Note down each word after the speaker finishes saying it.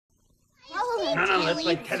No, let's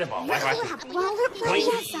play tetherball. Yes,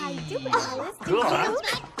 I do, Alice. Cool, huh?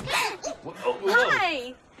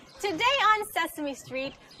 Hi. Today on Sesame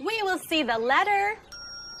Street, we will see the letter...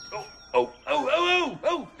 Oh,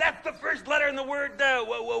 that's the first letter in the word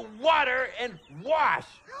water and wash.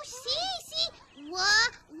 Oh, see?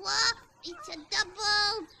 It's a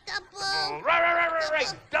double.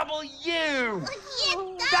 Right. W. Yeah,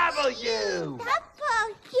 W.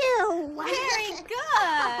 Very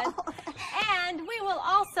good. And we will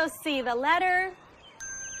also see the letter...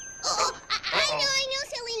 I know,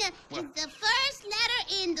 Selena. It's the first letter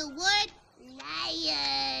in the word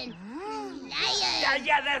lion. Lion.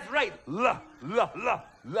 Yeah, that's right. L. L.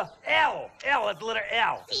 That's the letter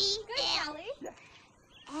L. See? Good, Kelly.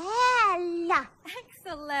 L.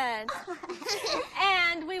 Excellent.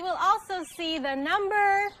 And we will also see the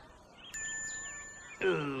number...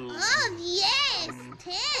 Ooh. Oh, yes.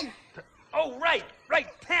 10. Oh, right.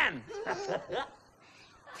 10.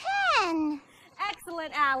 10.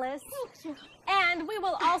 Excellent, Alice. And we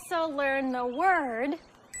will also learn the word...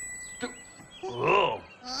 Oh.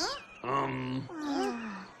 Huh?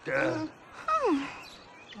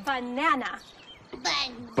 Banana.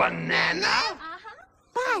 Banana?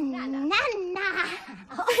 Banana.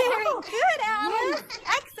 Very good, Alice.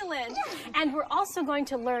 Excellent. And we're also going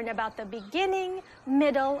to learn about the beginning,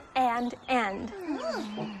 middle, and end.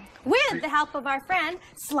 With the help of our friend,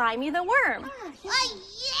 Slimy the Worm. Oh,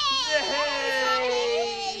 yay!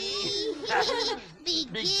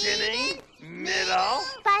 Beginning, middle.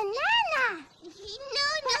 Banana. No,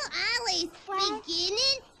 Alice.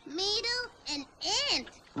 Beginning, middle, and end.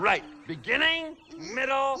 Right. Beginning,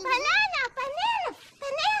 middle. Banana.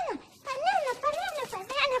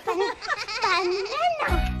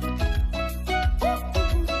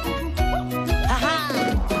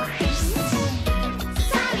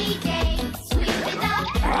 Sunny day, sweeping the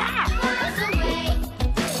world away.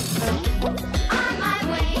 On my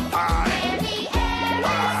way, where the air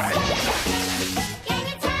is safe. Can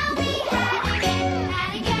you tell me how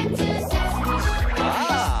to get to Sesame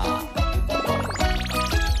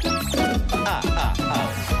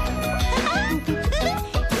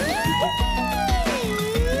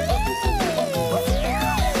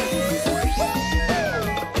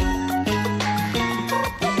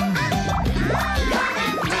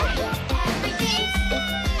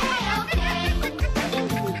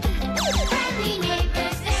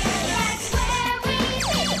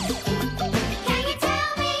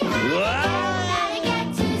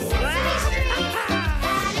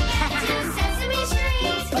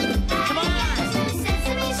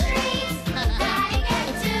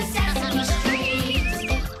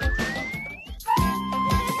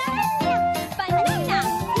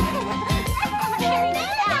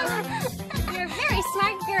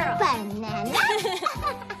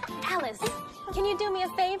Can you do me a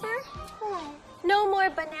favor? No more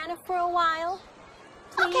banana for a while,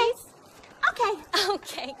 please?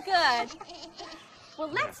 Okay, good. Well,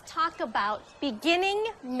 let's talk about beginning,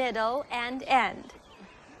 middle, and end.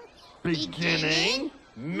 Beginning,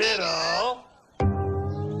 middle,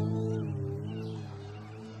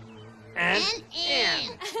 and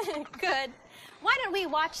end. Good. Why don't we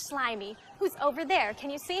watch Slimy, who's over there? Can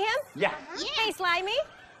you see him? Yeah. Hey, Slimy.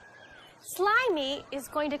 Slimy is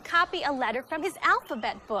going to copy a letter from his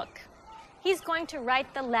alphabet book. He's going to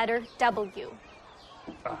write the letter W.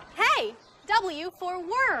 Hey, W for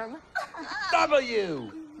worm.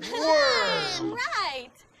 W. Worm.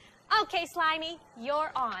 Right. Okay, Slimy,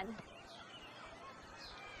 you're on.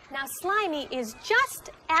 Now, Slimy is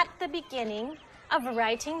just at the beginning of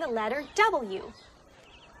writing the letter W.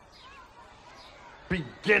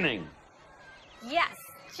 Beginning. Yes,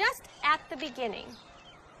 just at the beginning.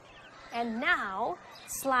 And now,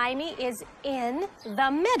 Slimy is in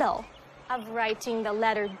the middle of writing the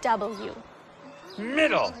letter W.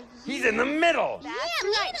 Middle. He's in the middle. That's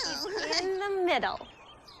right, he's in the middle.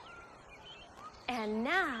 And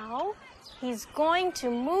now, he's going to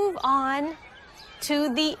move on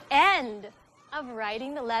to the end of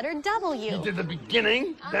writing the letter W. He did the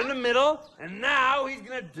beginning, then the middle, and now he's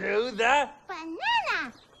gonna do the...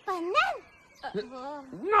 Banana.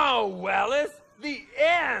 No, Alice. The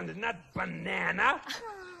end, not banana.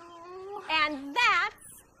 And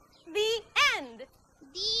that's the end.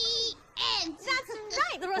 The end. That's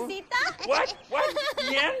right, Rosita. What?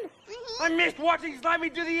 The end? I missed watching Slimy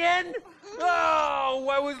do the end? Oh,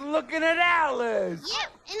 I was looking at Alice.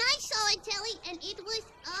 Yep, and I saw it, Telly, and it was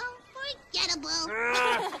unforgettable.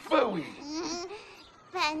 Phooey.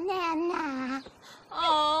 Banana.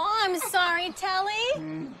 Oh, I'm sorry,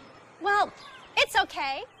 Telly. Well, it's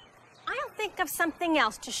okay. I'll think of something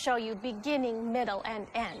else to show you beginning, middle, and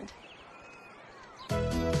end.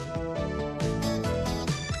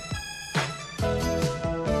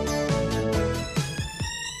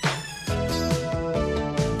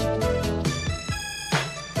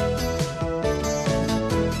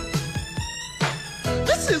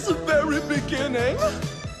 This is the very beginning.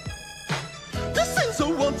 This is a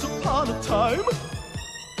once upon a time.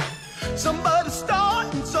 Somebody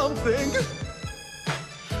starting something.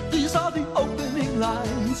 These are the opening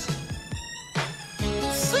lines.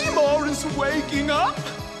 Seymour is waking up.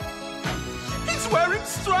 He's wearing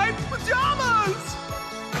striped pajamas.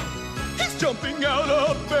 He's jumping out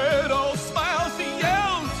of bed, all smiles, he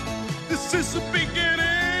yells. This is the beginning.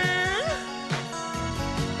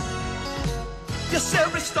 Yes,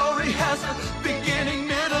 every story has a beginning,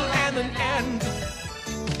 middle, and an end.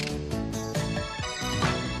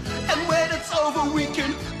 And when it's over, we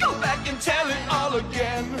can go back and tell it all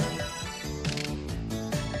again.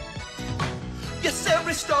 Yes,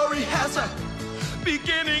 every story has a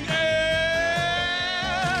beginning and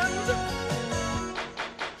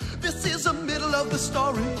this is the middle of the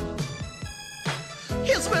story.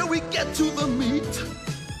 Here's where we get to the meat.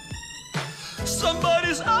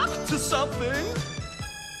 Somebody's up to something.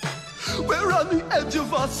 We're on the edge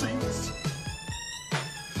of our seats.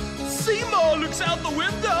 Seymour looks out the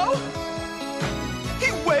window.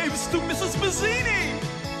 He waves to Mrs. Mazzini.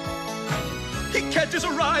 He catches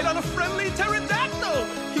a ride on a friendly pterodactyl.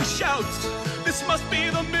 He shouts, this must be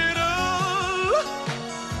the middle.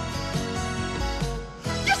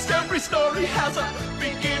 Yes, every story has a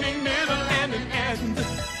beginning, middle, and an end.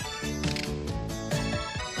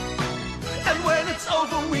 And when it's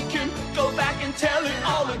over, we can go back and tell it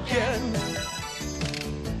all again.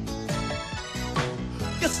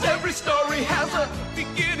 Yes, every story has a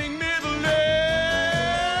beginning, middle,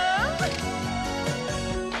 and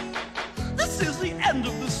this is the end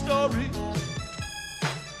of the story.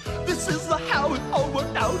 This is the how it all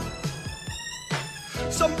worked out.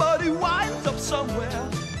 Somebody winds up somewhere.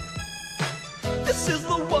 This is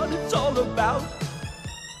the one it's all about.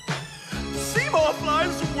 Seymour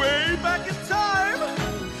flies way back in time.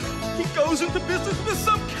 He goes into business with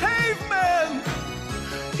some cavemen.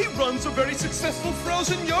 He runs a very successful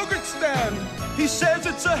frozen yogurt stand. He says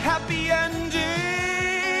it's a happy ending.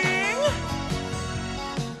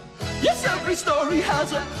 Yes, every story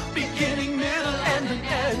has a beginning, middle, and an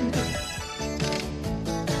end.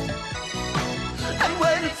 And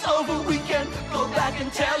when it's over, we can go back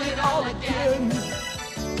and tell it all again.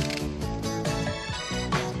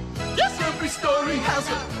 Yes, every story has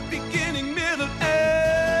a beginning, middle, and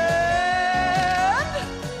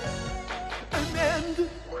an end.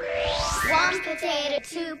 1 potato,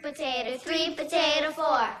 2 potato, 3 potato,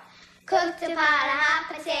 4. Cooked a pot of hot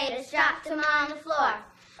potatoes, dropped them on the floor.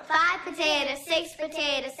 5 potatoes, 6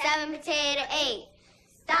 potatoes, 7 potato, 8.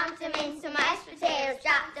 Stomped them into mashed potatoes,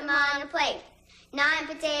 dropped them on a plate. 9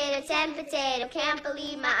 potato, 10 potato, can't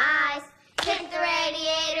believe my eyes. Hit the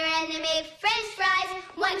radiator and they make French fries.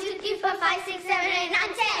 1, 2, 3, 4, 5, 6, 7, 8, 9,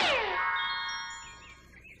 10.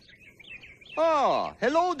 Ah,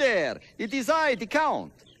 hello there. It is I, the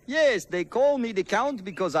Count. Yes, they call me the Count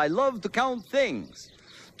because I love to count things.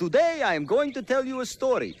 Today I am going to tell you a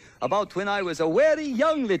story about when I was a very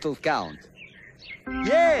young little Count.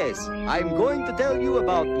 Yes, I'm going to tell you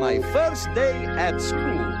about my first day at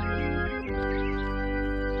school.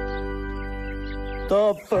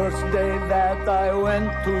 The first day that I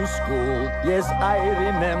went to school, yes, I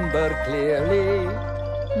remember clearly.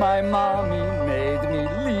 My mommy made me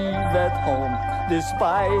leave at home the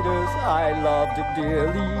spiders I loved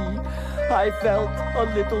dearly. I felt a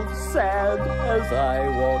little sad as I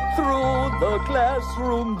walked through the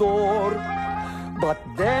classroom door. But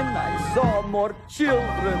then I saw more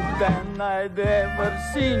children than I'd ever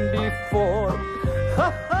seen before.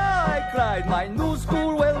 Ha ha, I cried, my new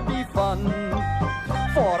school will be fun.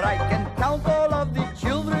 For I can count all of the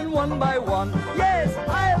children one by one. Yes,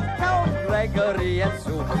 I'll count Gregory and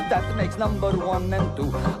Sue. That makes number 1 and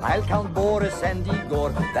 2. I'll count Boris and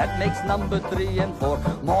Igor. That makes number 3 and 4.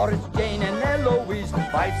 Morris, Jane, and Eloise.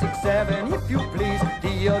 5, 6, 7, if you please.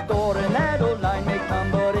 Theodore and Adeline make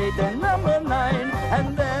number 8 and number 9.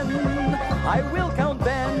 And then I will count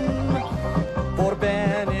Ben. For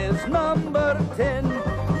Ben is number 10.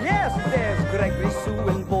 Yes, there's Gregory, Sue,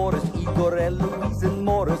 and Boris, Igor, Eloise, and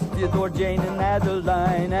Morris, Theodore, Jane, and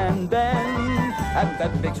Adeline, and Ben. And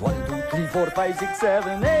that makes 1, 2, 3, 4, 5, 6,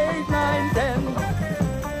 7, 8, 9, 10.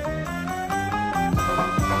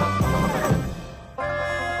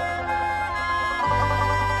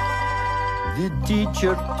 The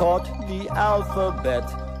teacher taught the alphabet.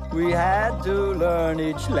 We had to learn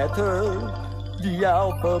each letter. The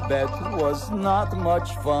alphabet was not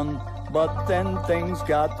much fun, but then things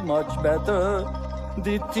got much better.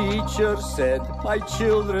 The teacher said, my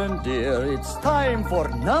children dear, it's time for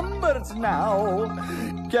numbers now.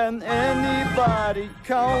 Can anybody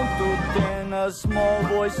count to 10? A small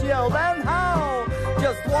voice yelled, and how?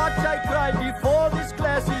 Just watch I cry before this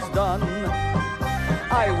class is done.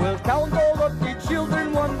 I will count all of the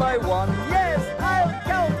children one by one. Yes, I'll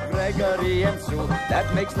count Gregory and Sue.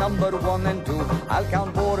 That makes number 1 and 2. I'll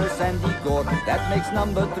count Boris and Igor. That makes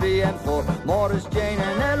number 3 and 4. Morris, Jane,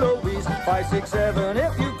 and Eloise. 5, 6, 7,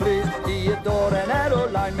 if you please. Theodore and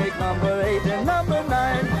Adeline make number 8 and number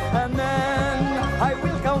 9. And then I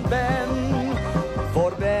will count Ben.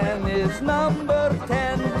 For Ben is number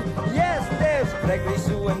 10. Yes, there's Gregory,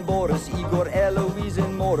 Sue, and Boris, Igor, Eloise,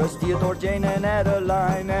 and Morris, Theodore, Jane, and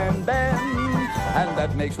Adeline, and Ben. And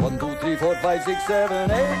that makes 1, 2, 3, 4, 5, 6, 7,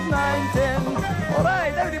 8, 9, 10. All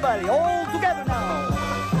right, everybody, all together now.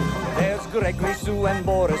 There's Gregory, Sue, and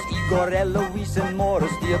Boris, Igor, Eloise, and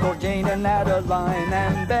Morris, Theodore, Jane, and Adeline,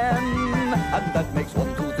 and Ben. And that makes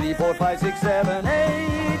 1, 2, 3, 4, 5, 6, 7,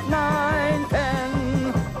 8, 9,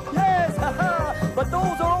 10. Yes, haha, but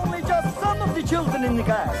those are only just some of the children in the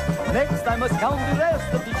class. Next, I must count the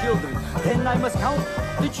rest of the children. Then I must count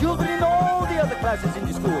the children in all the other classes in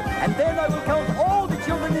the school. And then I will count all the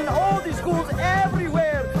children in all the schools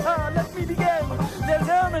everywhere. Let me begin. There's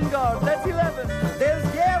Ermengarde, that's 11. There's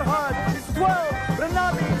Gerhard, it's 12.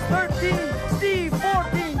 Renate is 13. Steve,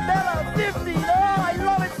 14. Bella, 15. Oh, I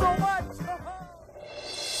love it so much.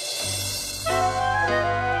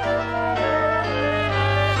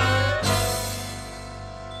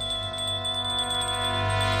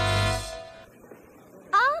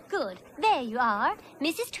 Good. There you are.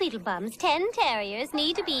 Mrs. Tweedlebum's 10 terriers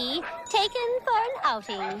need to be taken for an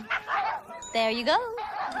outing. There you go.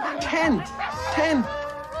 10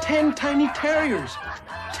 tiny terriers.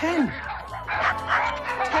 10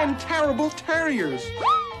 terrible terriers.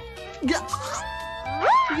 Yeah.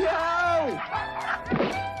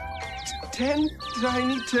 10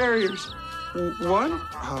 tiny terriers. 1,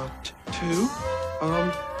 2,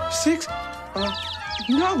 6.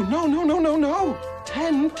 No.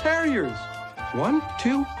 10 terriers. 1,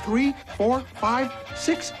 2, 3, 4, 5,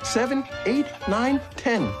 6, 7, 8, 9,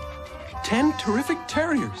 10. 10 terrific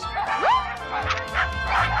terriers.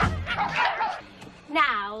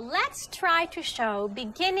 Now, let's try to show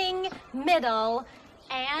beginning, middle,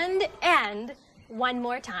 and end one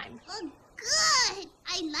more time. Oh, good.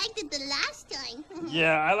 I liked it the last time.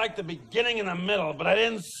 Yeah, I liked the beginning and the middle, but I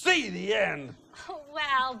didn't see the end.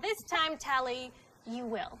 Well, this time, Telly, you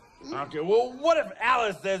will. Okay, well, what if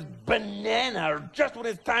Alice says banana just when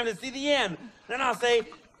it's time to see the end? Then I'll say,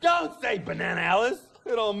 don't say banana, Alice.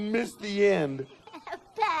 It'll miss the end.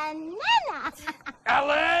 Banana.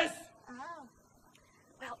 Alice! Oh.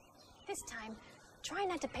 Well, this time, try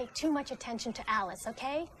not to pay too much attention to Alice,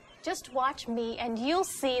 okay? Just watch me and you'll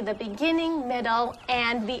see the beginning, middle,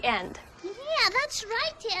 and the end. Yeah, that's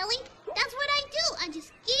right, Telly. That's what I do. I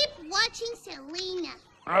just keep watching Selena.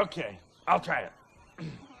 Okay, I'll try it.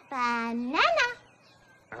 Banana.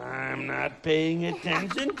 I'm not paying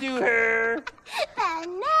attention to her.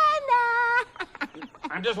 Banana.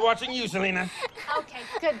 I'm just watching you, Selena. Okay,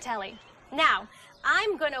 good, Telly. Now,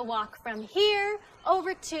 I'm gonna walk from here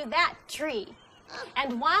over to that tree.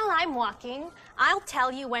 And while I'm walking, I'll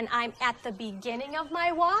tell you when I'm at the beginning of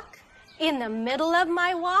my walk, in the middle of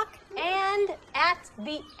my walk, and at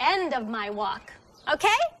the end of my walk.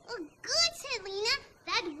 Okay? Oh, good, Selena.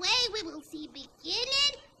 That way we will see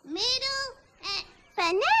beginning, middle, and...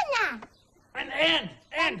 Banana.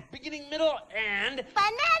 And beginning, middle, and...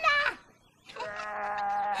 Banana.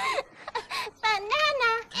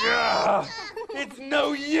 Banana. It's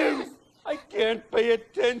no use. I can't pay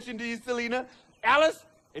attention to you, Selena. Alice,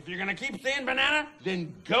 if you're gonna keep saying banana,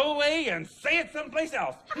 then go away and say it someplace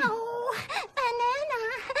else. Oh,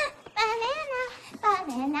 banana.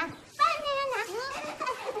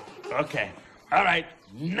 Okay. All right.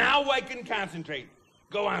 Now I can concentrate.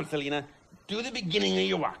 Go on, Selena. Do the beginning of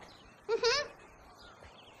your walk.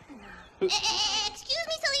 Excuse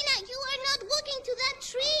me, Selena. You are not walking to that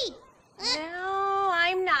tree. No,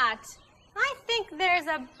 I'm not. I think there's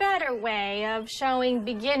a better way of showing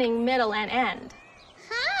beginning, middle, and end.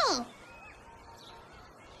 How?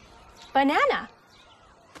 Banana.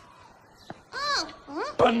 Oh.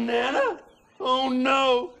 Huh? Banana? Oh,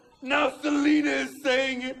 no. Now Selena is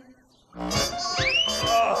saying it.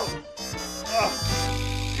 Oh.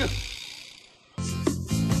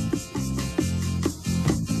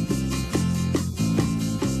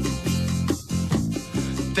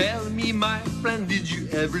 Tell me, my friend, did you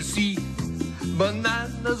ever see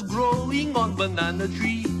bananas growing on banana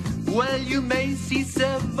tree? Well, you may see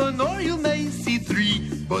 7 or you may see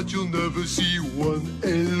 3, but you'll never see one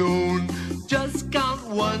alone. Just count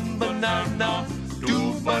 1 banana,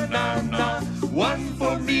 2 banana, 1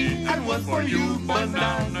 for me and 1 for you.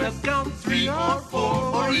 Banana, count 3 or 4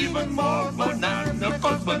 or even more banana. banana,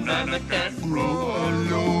 'cause banana can't grow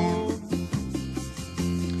alone.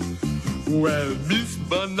 Well, Miss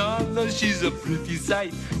Banana, she's a pretty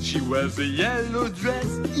sight. She wears a yellow dress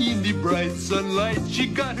in the bright sunlight. She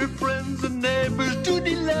got her friends and neighbors to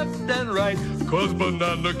the left and right, 'cause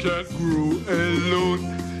banana can't grow alone.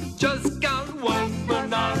 Just count one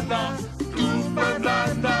banana, two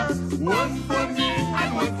banana, one for me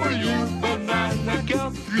and one for you. Banana,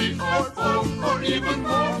 count three or four or even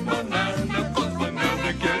more banana, 'cause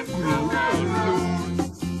banana can't grow alone.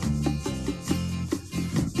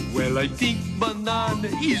 Well, I think banana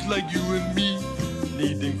is like you and me,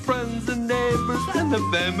 needing friends and neighbors and a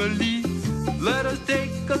family. Let us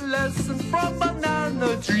take a lesson from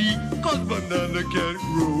banana tree, 'cause banana can't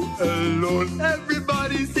grow alone.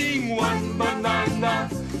 Everybody sing one banana,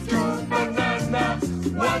 two banana,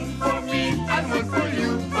 one for me and one for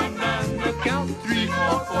you. Banana, count three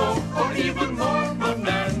or four or even more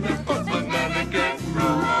banana, 'cause banana can't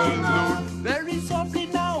grow alone. Very softly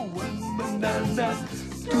now, one banana,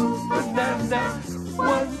 two banana,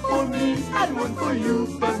 one for me and one for you.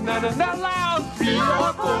 Banana, now loud, three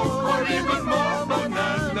or four or even more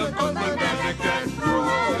banana, 'cause banana can't grow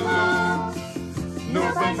alone. No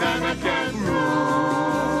banana can grow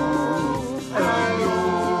alone.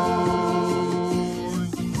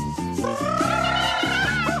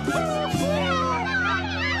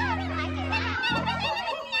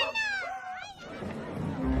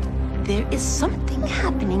 There is something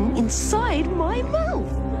happening inside my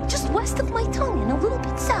mouth, just west of my tongue and a little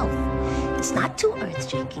bit south. It's not too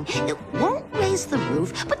earth-shaking. It won't raise the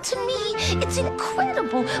roof, but to me, it's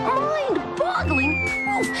incredible, mind-boggling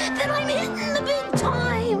proof that I'm hitting the big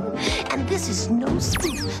time. And this is no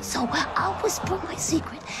spoof, so I'll whisper my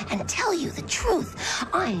secret and tell you the truth.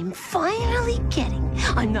 I'm finally getting.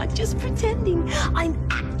 I'm not just pretending. I'm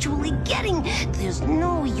actually getting. There's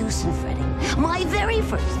no use in fretting. My very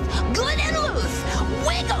first, good and loose,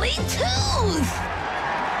 wiggly tooth!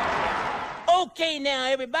 Okay now,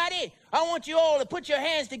 everybody, I want you all to put your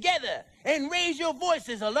hands together and raise your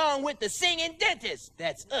voices along with the singing dentist.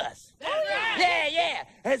 That's us. That's right. Yeah,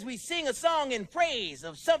 as we sing a song in praise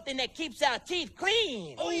of something that keeps our teeth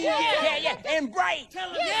clean. Oh, yeah. Yeah, and bright.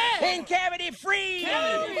 And cavity-free.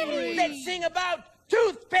 Cavity-free. Let's sing about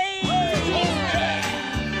toothpaste. Yeah.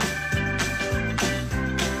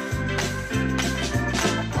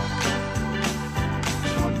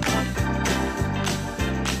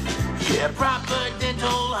 Yeah, proper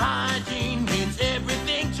dental hygiene means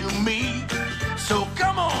everything to me. So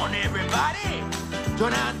come on, everybody,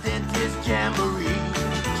 join our dentist jamboree.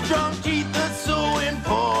 Strong teeth are so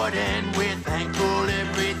important, we're thankful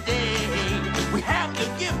every day. We have the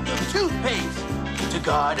gift of toothpaste to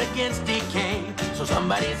guard against decay. So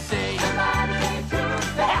somebody say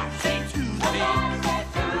toothpaste. Say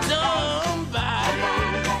toothpaste. Somebody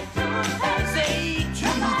say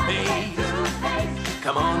toothpaste.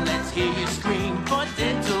 Come on, let's hear you scream for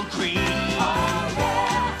dental cream. Oh,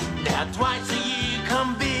 yeah. Now twice a year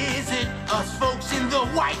come visit us folks in the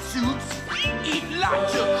white suits. Eat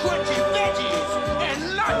lots of crunchy veggies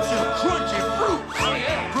and lots of crunchy fruits. Oh,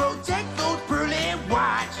 yeah. Protect those pearly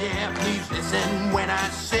whites, yeah, please listen when I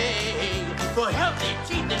say, for healthy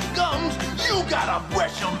teeth and gums, you gotta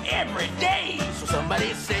brush them every day. So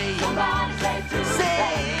somebody say toothpaste.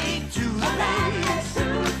 Say toothpaste.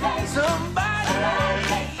 Somebody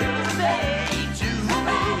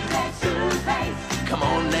come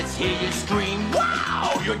on, let's hear you scream.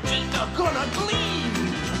 Wow, your teeth are gonna gleam.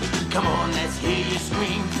 Come on, let's hear you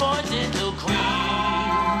scream for dental cream.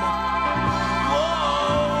 Whoa,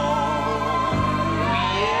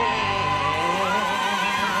 yeah.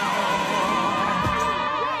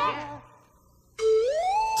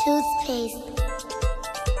 Toothpaste.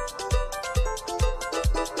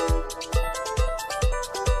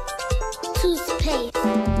 Toothpaste.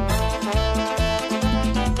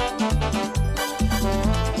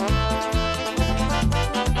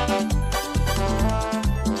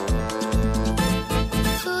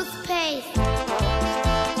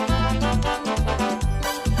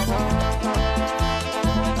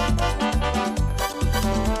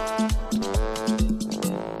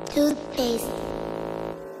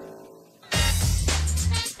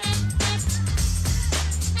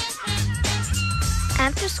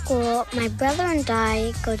 After school, my brother and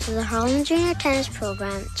I go to the Harlem Junior Tennis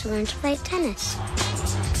Program to learn to play tennis.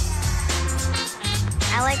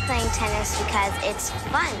 I like playing tennis because it's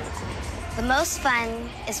fun. The most fun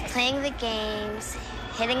is playing the games,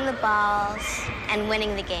 hitting the balls, and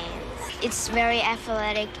winning the games. It's very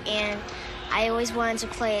athletic, and I always wanted to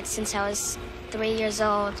play it since I was 3 years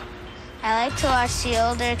old. I like to watch the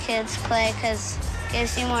older kids play because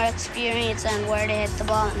Gives you more experience on where to hit the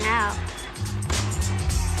ball and how.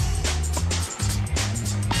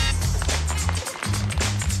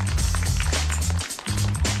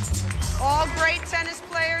 All great tennis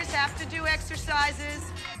players have to do exercises.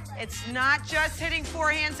 It's not just hitting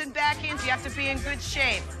forehands and backhands. You have to be in good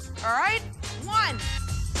shape. All right? 1,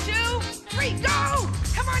 2, 3, go!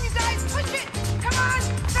 Come on, you guys, push it! Come on!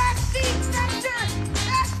 Fast feet, faster!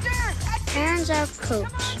 Faster! Karen's our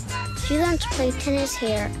coach. She learned to play tennis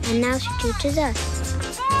here, and now she teaches us.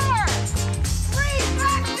 4, 3,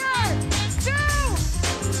 faster! 2,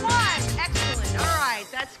 1. Excellent. All right,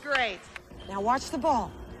 that's great. Now watch the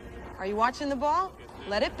ball. Are you watching the ball?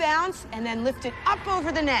 Let it bounce and then lift it up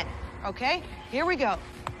over the net. Okay? Here we go.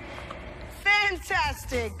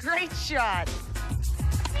 Fantastic. Great shot.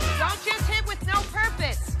 Don't just hit with no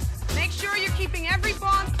purpose. Make sure you're keeping every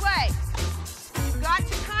ball in play. You've got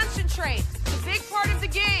to concentrate. It's a big part of the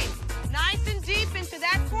game. Nice and deep into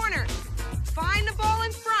that corner. Find the ball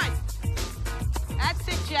in front. That's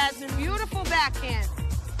it, Jasmine. Beautiful backhand.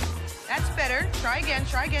 That's better. Try again,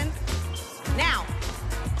 try again. Now,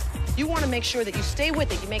 you want to make sure that you stay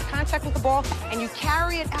with it. You make contact with the ball, and you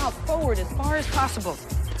carry it out forward as far as possible.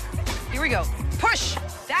 Here we go. Push.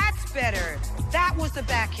 That's better. That was the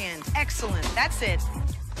backhand. Excellent. That's it.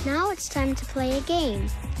 Now it's time to play a game.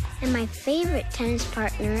 And my favorite tennis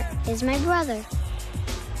partner is my brother.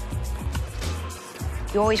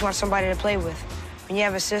 You always want somebody to play with. When you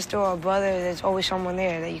have a sister or a brother, there's always someone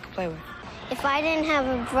there that you can play with. If I didn't have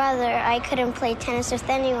a brother, I couldn't play tennis with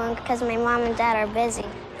anyone because my mom and dad are busy.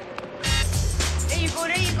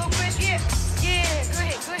 There you go, Chris. Yeah, go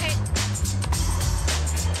ahead, go ahead.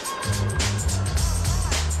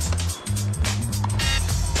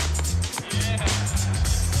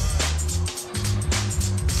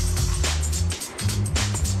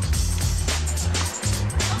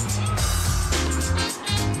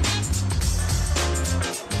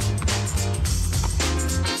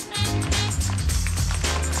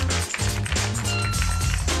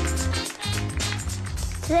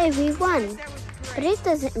 Today we won. But it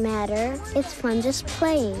doesn't matter. It's fun just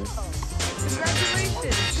playing.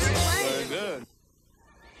 Congratulations. Very good.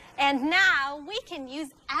 And now we can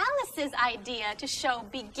use Alice's idea to show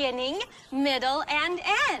beginning, middle, and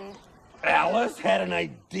end. Alice had an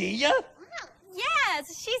idea?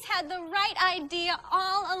 Yes, she's had the right idea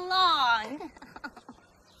all along.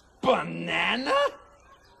 Banana?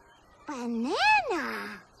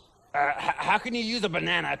 Banana. How can you use a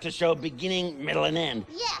banana to show beginning, middle, and end?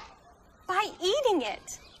 Yeah. By eating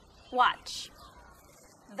it. Watch.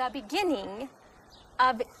 The beginning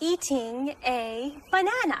of eating a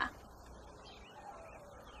banana.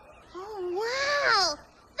 Oh, wow.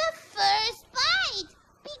 The first bite.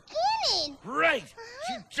 Beginning. Right.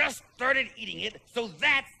 She just started eating it, so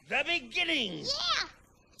that's the beginning. Yeah.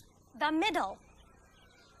 The middle.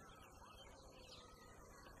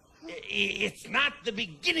 It's not the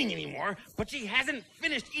beginning anymore, but she hasn't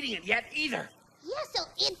finished eating it yet either. Yeah, so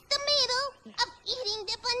it's the middle of eating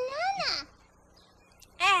the banana.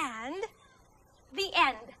 And the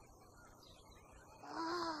end.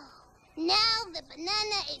 Oh, now the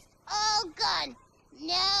banana is all gone.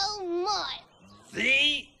 No more.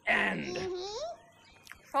 The end.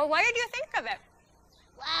 So what did you think of it?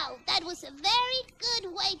 Wow, that was a very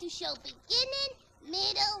good way to show beginning,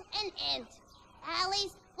 middle, and end.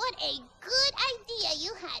 Alice, what a good idea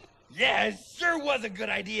you had. Yeah, it sure was a good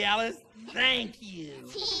idea, Alice. Thank you.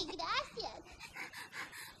 Sí, gracias.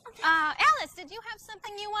 Alice, did you have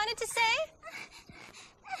something you wanted to say?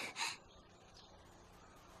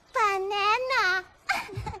 Banana.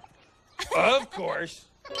 Of course.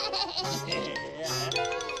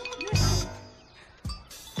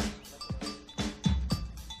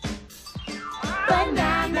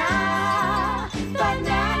 Banana,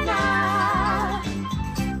 banana.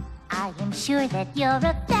 I am sure that you're a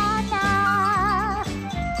banana,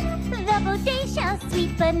 the bodacious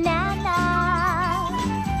sweet banana.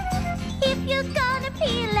 If you're gonna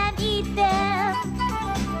peel and eat them,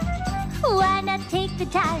 why not take the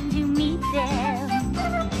time to meet them?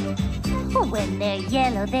 When they're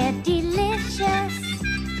yellow, they're delicious.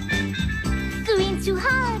 Green's too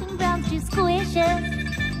hard and brown's too squishy.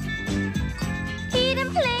 Eat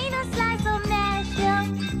 'em plain or slice or mash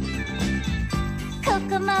 'em.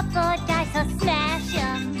 Cook 'em up or dice or smash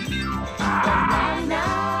 'em. Banana,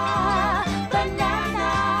 banana.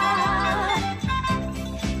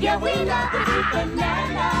 Yeah, we love to eat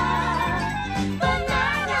banana.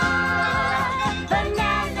 Banana,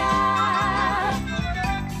 banana.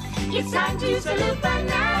 It's time to salute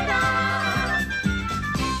banana.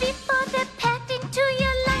 Before they're packed into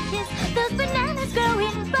your lunches, those bananas grow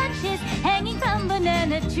in bunches, hanging from banana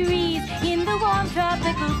trees in the warm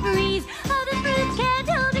tropical breeze. Oh, the fruit can't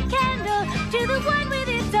hold a candle to the one with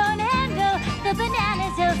its own handle. The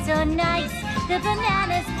banana's oh so nice, the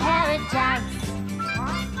banana's paradise.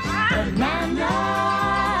 Banana,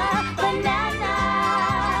 banana,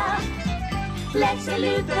 let's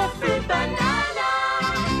salute the fruit banana.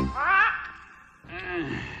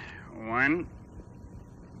 1,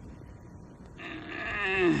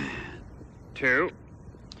 2.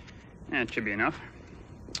 That should be enough.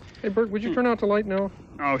 Hey, Bert, would you turn out the light now?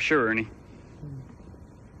 Oh, sure, Ernie.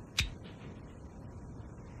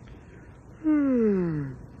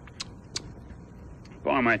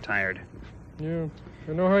 Boy, am I tired. Yeah,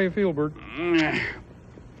 I know how you feel, Bert. Good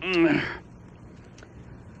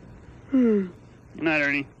night,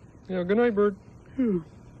 Ernie. Yeah, good night, Bert.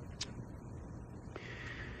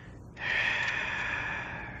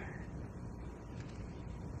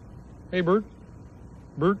 Hey, Bert.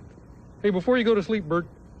 Bert. Hey, before you go to sleep, Bert.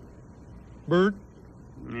 Bert.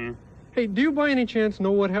 Yeah. Hey, do you by any chance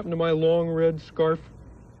know what happened to my long red scarf?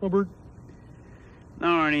 Oh, Bert?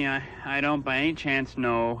 No, Ernie, I don't by any chance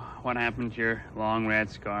know what happened to your long red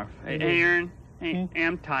scarf. Hey, Aaron. Hey,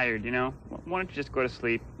 I'm tired, you know. Why don't you just go to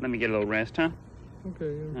sleep? Let me get a little rest, huh?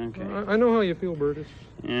 Okay, yeah. Okay. I know how you feel, Bert. It's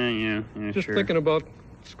Yeah, just sure. thinking about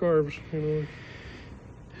scarves, you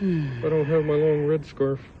know. I don't have my long red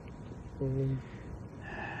scarf.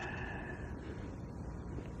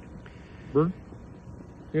 Bert,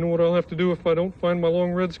 you know what I'll have to do if I don't find my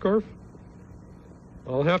long red scarf?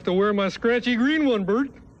 I'll have to wear my scratchy green one, Bert.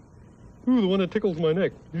 Ooh, the one that tickles my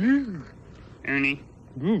neck. Ernie.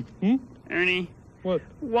 Ernie. What?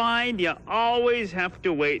 Why do you always have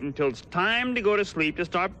to wait until it's time to go to sleep to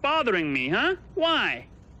start bothering me, huh? Why?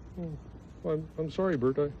 I'm sorry,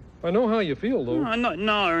 Bert. I know how you feel, though.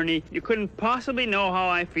 No, Ernie. You couldn't possibly know how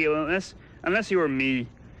I feel unless you were me.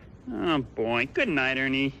 Oh, boy. Good night,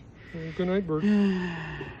 Ernie. Good night, Bert.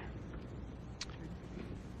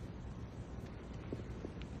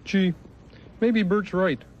 Gee, maybe Bert's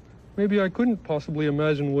right. Maybe I couldn't possibly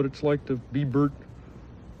imagine what it's like to be Bert.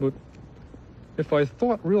 But if I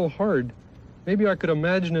thought real hard, maybe I could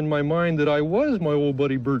imagine in my mind that I was my old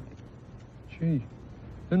buddy Bert. Gee,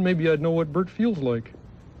 then maybe I'd know what Bert feels like.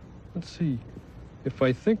 Let's see. If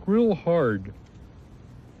I think real hard.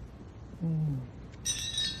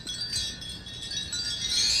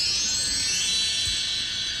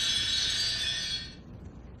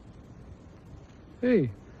 Hey,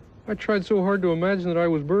 I tried so hard to imagine that I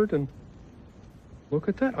was Bert, and look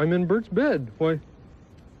at that. I'm in Bert's bed. Why,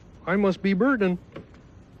 I must be Bert, and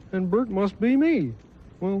Bert must be me.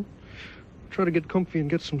 Well, I'll try to get comfy and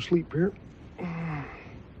get some sleep here.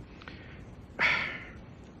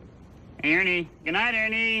 Hey, Ernie. Good night,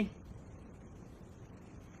 Ernie.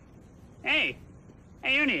 Hey,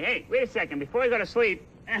 Ernie. Hey, wait a second. Before you go to sleep,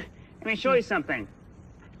 let me show you something.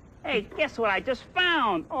 Hey, guess what I just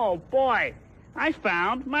found? Oh, boy. I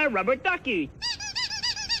found my rubber ducky.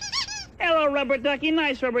 Hello, rubber ducky.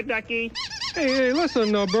 Nice rubber ducky. Hey,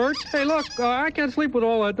 listen, Bert. Hey, look, I can't sleep with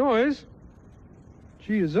all that noise.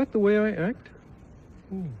 Gee, is that the way I act?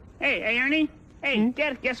 Hey, Ernie. Hey,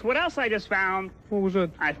 guess what else I just found? What was that?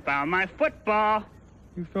 I found my football.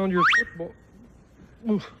 You found your football?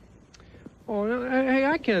 Oof. Oh, hey,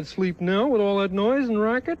 I can't sleep now with all that noise and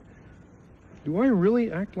racket. Do I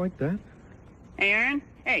really act like that? Hey, Aaron.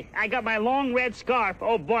 Hey, I got my long red scarf.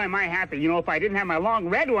 Oh, boy, am I happy. You know, if I didn't have my long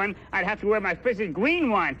red one, I'd have to wear my frizzy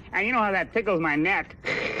green one. And you know how that tickles my neck.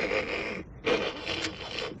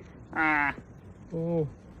 Oh,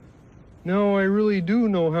 now I really do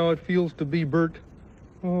know how it feels to be Bert.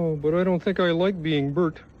 Oh, but I don't think I like being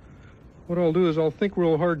Bert. What I'll do is I'll think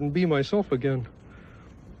real hard and be myself again.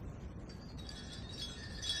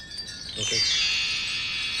 Okay.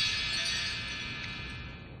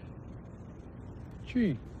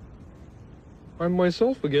 Gee, I'm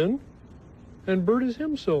myself again, and Bert is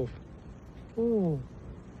himself. Oh,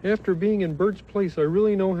 after being in Bert's place, I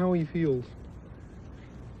really know how he feels.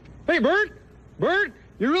 Hey, Bert! Bert,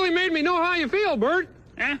 you really made me know how you feel, Bert!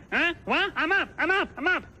 Huh? What? I'm up.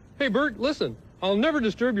 Hey, Bert, listen. I'll never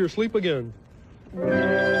disturb your sleep again.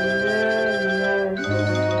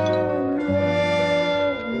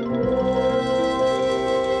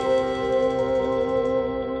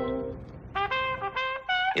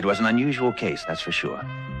 It was an unusual case, that's for sure.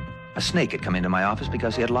 A snake had come into my office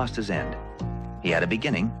because he had lost his end. He had a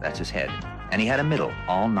beginning, that's his head, and he had a middle,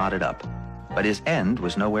 all knotted up. But his end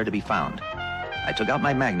was nowhere to be found. I took out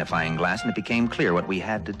my magnifying glass, and it became clear what we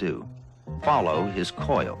had to do. Follow his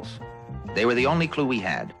coils. They were the only clue we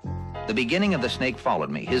had. The beginning of the snake followed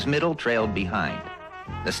me. His middle trailed behind.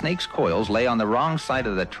 The snake's coils lay on the wrong side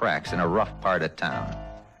of the tracks in a rough part of town.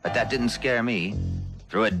 But that didn't scare me.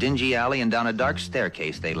 Through a dingy alley and down a dark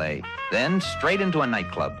staircase they lay. Then straight into a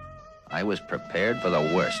nightclub. I was prepared for the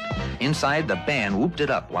worst. Inside, the band whooped it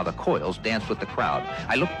up while the coils danced with the crowd.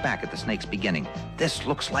 I looked back at the snake's beginning. This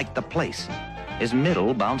looks like the place. His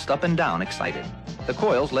middle bounced up and down, excited. The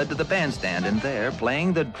coils led to the bandstand, and there,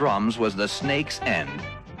 playing the drums, was the snake's end.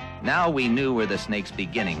 Now we knew where the snake's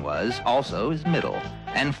beginning was, also his middle,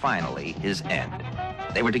 and finally, his end.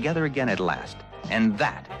 They were together again at last, and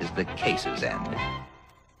that is the case's end.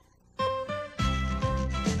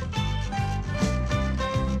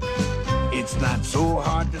 It's not so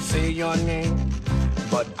hard to say your name,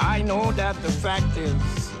 but I know that the fact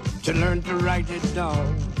is, to learn to write it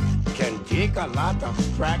down can take a lot of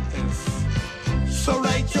practice. So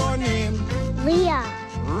write your name. Leah.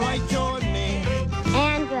 Write your name.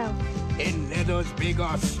 Andrew. In letters big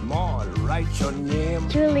or small, write your name.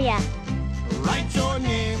 Julia. Write your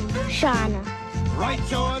name. Shauna. Write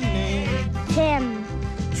your name. Tim.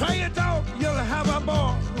 Try it out, you'll have a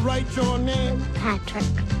ball. Write your name. Patrick.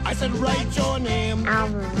 I said write your name.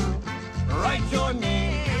 Alvaro. Write your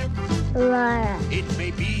name. Laura. It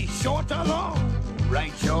may be short or long.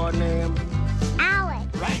 Write your name. Alex.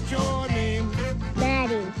 Write your name.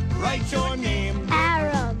 Maddie. Write your name.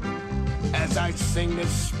 Aaron. As I sing this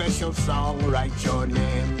special song, write your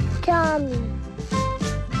name. Tommy.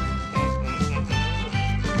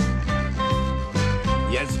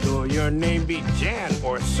 Yes, though your name be Jan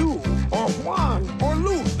or Sue or Juan or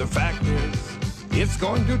Lou, the fact is, it's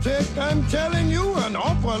going to take, I'm telling you, an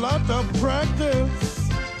awful lot of practice.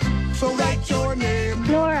 So write your name.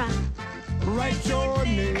 Nora. Write your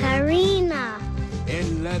name. Karina.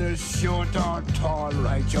 In letters short or tall,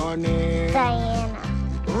 write your name. Diana.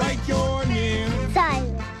 Write your name.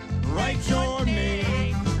 Silas. Write your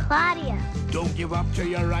name. Claudia. Don't give up till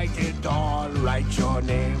you write it all. Write your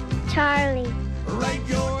name. Charlie. Write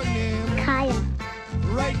your name. Kaya.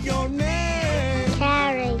 Write your name.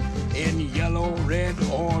 Carrie. In yellow, red,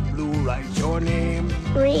 or blue, write your name.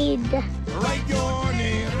 Reed. Write your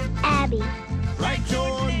name. Abby. Write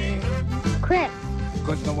your name. Chris.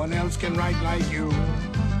 'Cause no one else can write like you.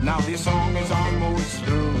 Now this song is almost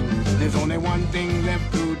through. There's only one thing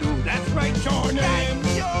left to do. That's write your name.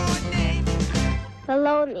 Write your name.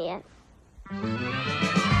 Felonious.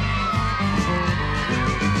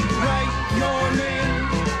 Write your name.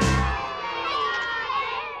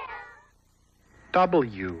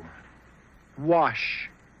 W. Wash.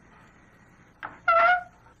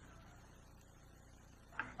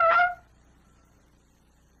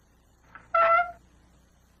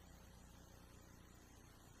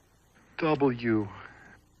 W.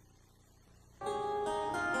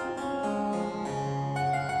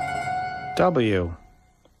 W.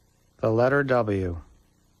 The letter W.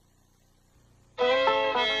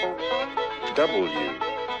 W.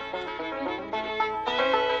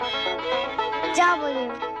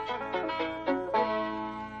 W.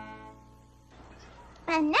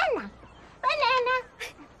 Banana. Banana.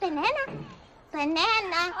 Banana.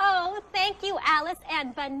 Banana. Oh, thank you, Alice,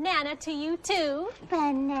 and banana to you, too.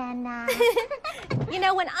 Banana. You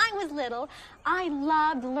know, when I was little, I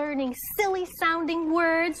loved learning silly-sounding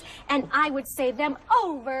words, and I would say them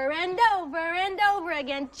over and over and over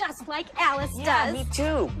again, just like Alice does. Me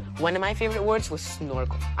too. One of my favorite words was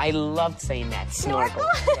snorkel. I loved saying that. Snorkel.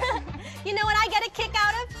 Yeah. You know what I get a kick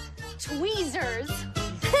out of? Tweezers.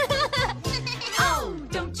 Oh,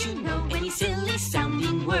 don't you know any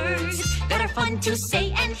silly-sounding words that are fun to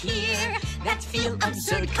say and hear, that feel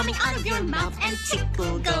absurd coming out of your mouth and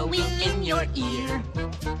tickle going in your ear?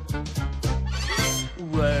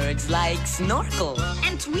 Words like snorkel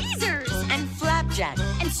And tweezers and flapjack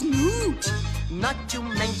and snoot not to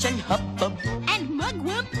mention hubbub and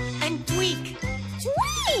mugwump and tweak.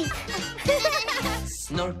 tweak.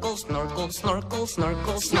 Snorkel, snorkel, snorkel,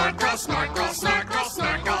 snorkel, Snorkel, snorkel, snorkel,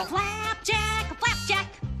 snorkel. Flapjack, flapjack.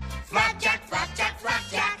 Flapjack, flapjack,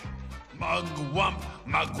 flapjack. Mugwump,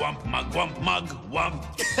 mugwump, mugwump, mugwump.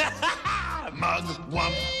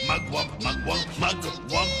 Mugwump, mugwump, mugwump,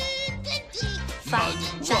 mugwump.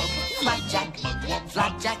 Flapjack, flapjack,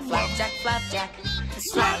 flapjack, flapjack, flapjack.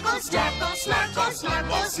 Snorkel, snorkel, snorkel,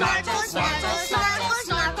 snorkel, snorkel, snorkel, snorkel,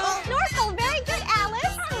 snorkel. Snorkel, very good,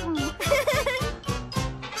 Alice.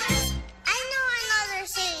 I know another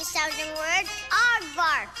silly-sounding word.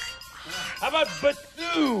 Aardvark. How about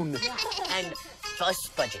bassoon? And fuss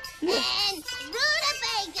budget. And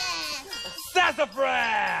rutabaga.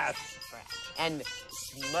 Sassafras! And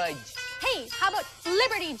smudge. Hey, how about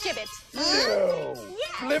Liberty Gibbet? No.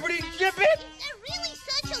 Yeah. Liberty Gibbet? Is there really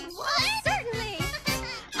such a word? Certainly.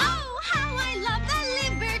 Oh, how I love the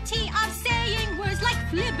liberty of saying words like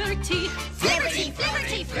Flibberty. Flibberty,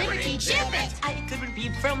 flibberty, flibberty, gibbet. I could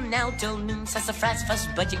repeat from now till noon. Sassafras, fuss,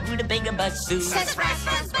 budget, rutabaga, bassoon. Sassafras,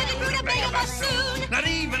 fuss, budget, rutabaga, bassoon. Not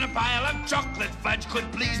even a pile of chocolate fudge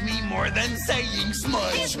could please me more than saying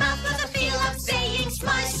smudge. His mouth was a feel of saying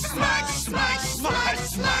smudge, smudge, smudge, smudge,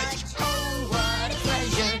 smudge. Oh, what a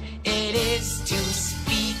pleasure it is to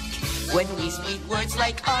speak when we speak words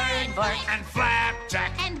like aardvark and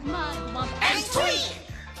flapjack and mug, and tweak.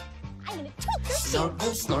 I'm gonna tweak this.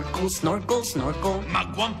 Snorkel, snorkel, snorkel, snorkel.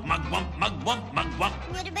 Mugwump, mugwump, mugwump, mugwump.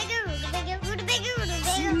 Rutabaga, rutabaga, rutabaga,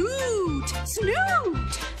 rutabaga. Snoot,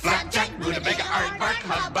 snoot. Flapjack, rutabaga, aardvark,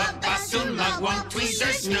 hubbub, bassoon, mugwump,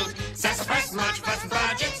 tweezer, snoot, sassafras, smudge, fuss,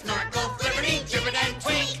 budget, snorkel, flibberty, gibbet, and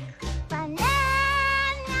tweak.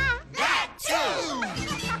 Banana. That too.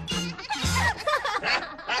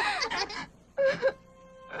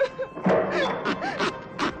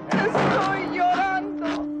 Estoy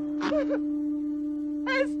llorando.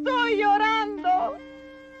 Estoy llorando.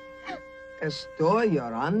 ¿Estoy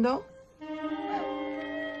llorando?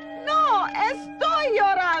 No, estoy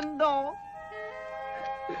llorando.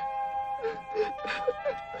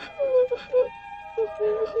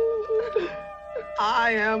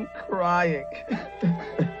 I am crying.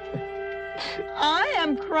 I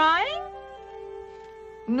am crying?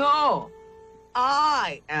 No,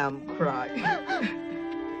 I am crying.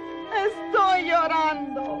 Estoy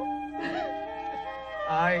llorando.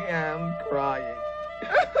 I am crying.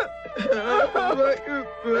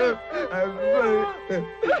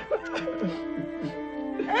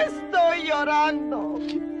 Estoy llorando.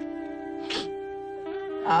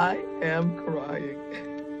 I am crying.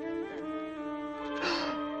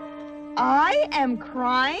 I am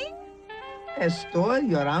crying? ¿Estoy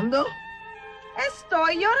llorando?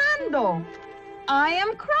 Estoy llorando. I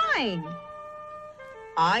am crying.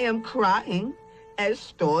 I am crying.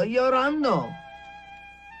 Estoy llorando.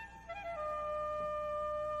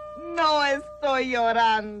 No estoy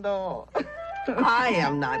llorando. I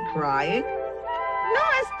am not crying. No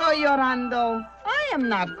estoy llorando. I am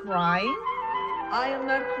not crying. I am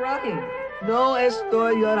not crying. No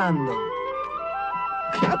estoy llorando.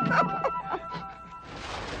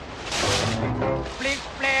 Splish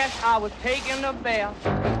splash, I was taking a bath.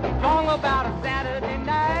 Song about a Saturday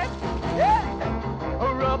night. Yeah.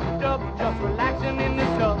 A rub-a-dub, just relaxing in the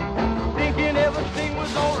tub. Thinking everything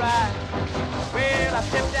was alright. Well, I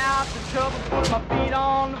stepped out the tub and put my feet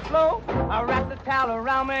on the floor. I wrapped the towel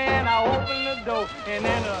around me and I opened the door. And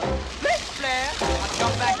in a splish splash, I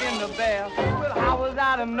jumped back in the bath. Well, how was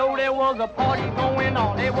I to know there was a party going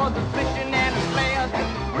on? There was a splishing and a splash,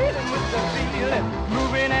 rhythm with the feeling,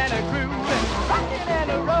 moving and a grooving, rocking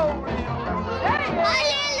and a rolling.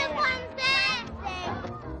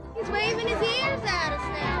 He's waving his ears at us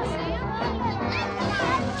now, Sam.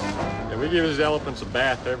 Yeah, we give these elephants a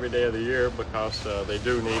bath every day of the year because they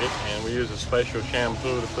do need it, and we use a special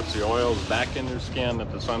shampoo that puts the oils back in their skin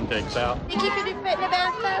that the sun takes out. Think you could do fit in a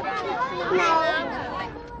bathtub?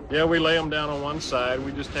 No. Yeah, we lay them down on one side.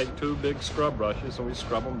 We just take two big scrub brushes and we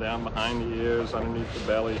scrub them down behind the ears, underneath the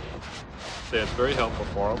belly. So it's very helpful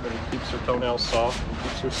for them, and it keeps their toenails soft and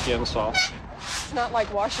keeps their skin soft. It's not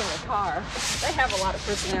like washing a car. They have a lot of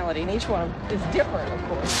personality, and each one is different, of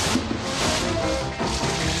course.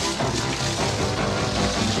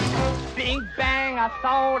 Big bang, I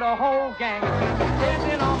saw the whole gang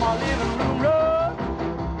dancing on my living room rug.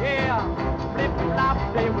 Yeah,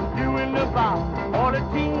 flip-flops, they were doing the bop. All the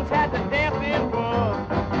teens had the dancing bug.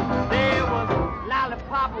 There was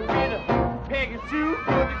Lollipop with a Peggy Sue,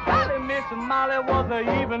 but the golly Miss Molly was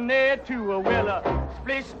even there too. Well,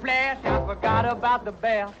 splish splash, I forgot about the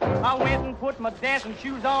bath. I went and put my dancing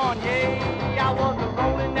shoes on, yeah. I was a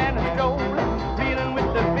rolling and a strolling, feeling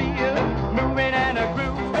with the feel, moving and a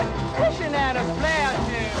grooving, pushing and a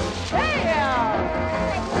splashing.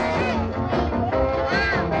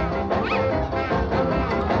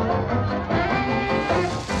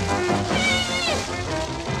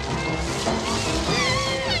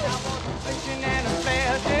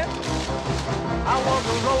 I was a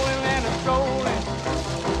rolling and a strolling.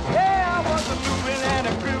 Yeah, I was a moving and a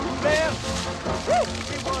grooving. Woo!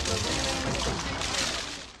 It was a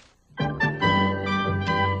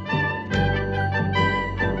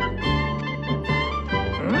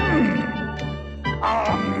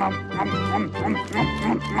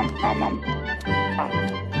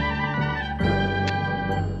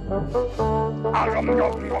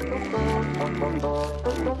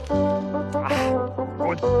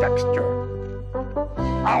Good texture.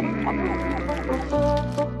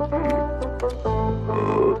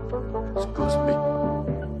 Excuse me.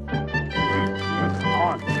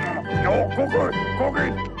 No,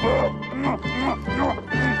 cookie. Oh,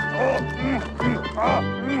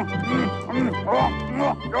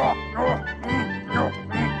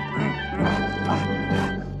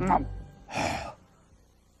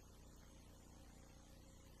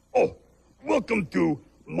 welcome to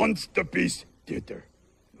Monsterpiece Theater.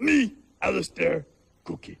 Me, Alistair,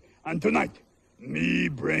 Cookie. And tonight, me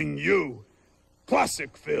bring you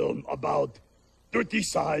classic film about dirty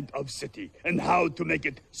side of city and how to make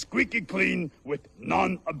it squeaky clean with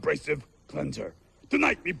non-abrasive cleanser.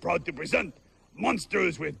 Tonight, me proud to present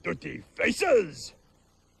Monsters with Dirty Faces.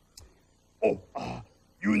 Oh,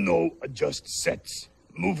 you know Just Sets,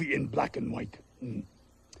 movie in black and white.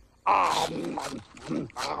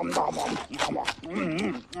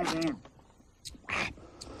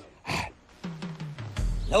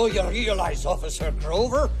 Now you realize, Officer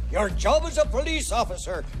Grover, your job as a police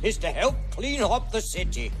officer is to help clean up the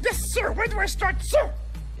city. Yes, sir. Where do I start, sir?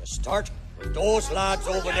 You start with those lads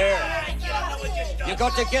over there. You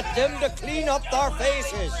got to get them to clean up their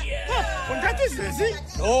faces. Well, that is easy.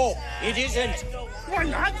 No, it isn't. Why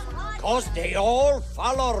not? Because they all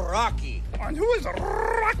follow Rocky. And who is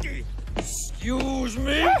Rocky? Excuse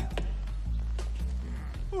me?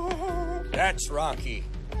 That's Rocky.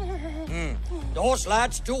 Those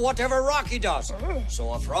lads do whatever Rocky does.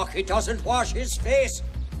 So if Rocky doesn't wash his face,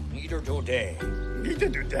 neither do they. Neither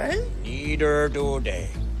do they? Neither do they.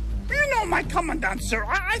 You know, my commandant, sir,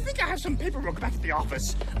 I think I have some paperwork back at the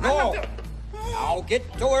office. No. Now get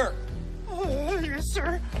to work. Yes,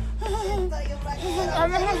 sir. No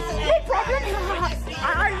problem.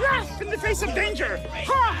 I laugh in the face of danger.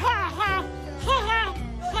 Ha, ha, ha. Ha, ha,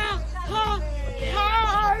 ha, ha.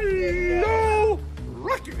 Hello,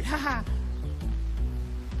 Rocky. Ha, ha.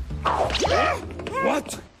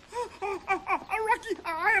 What? Rocky,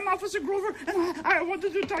 I am Officer Grover, and I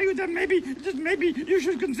wanted to tell you that maybe, just maybe, you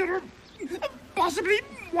should consider possibly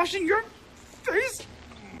washing your face,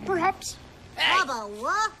 perhaps. Hey,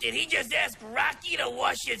 what? Did he just ask Rocky to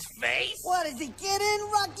wash his face? What, is he kidding?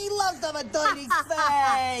 Rocky loves to have a dirty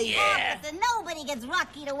face. Yeah. Officer, nobody gets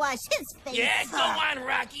Rocky to wash his face. Yeah, go on,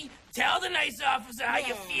 Rocky. Tell the nice officer how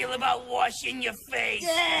you feel about washing your face.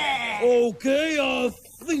 Yeah. Okay, I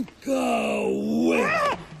think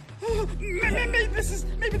well. Maybe this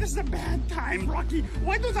is a bad time, Rocky.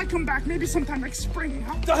 Why don't I come back maybe sometime like spring,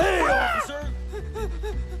 huh? Hey, officer!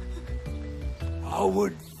 I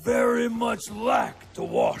would very much like to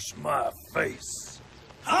wash my face.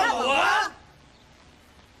 How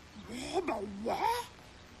about what?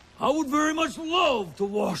 I would very much love to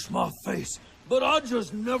wash my face, but I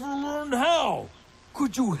just never learned how.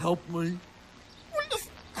 Could you help me? Well, of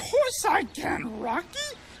course I can,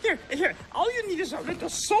 Rocky. Here, all you need is a little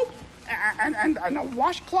soap and a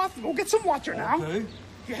washcloth. Go get some water now. Okay.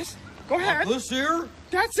 Yes, go ahead. This here?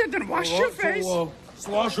 That's it, then wash your face. So,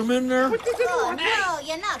 slosh them in there? No,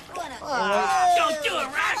 you're not gonna. Don't do it,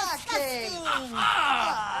 Rocky.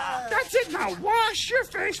 That's it now. Wash your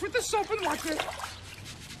face with the soap and water.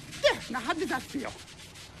 There, now how did that feel?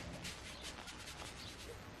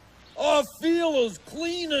 I feel as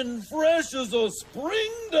clean and fresh as a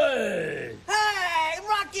spring day. Hey,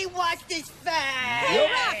 Rocky washed his face. Hey,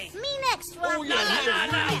 Rock, me next, Rocky. Oh,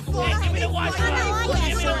 no. Hey, give me the wash. Give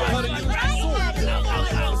me the wash.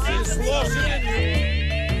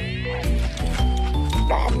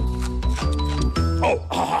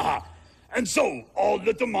 And so, all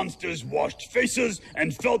little monsters washed faces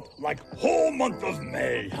and felt like whole month of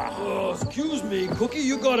May. Excuse me, Cookie,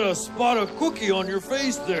 you got a spot of cookie on your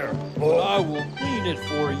face there. But I will clean it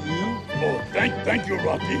for you. Oh, thank you,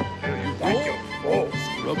 Rocky. Here you thank you. Oh,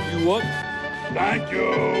 scrub you up. Thank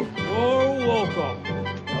you. You're welcome.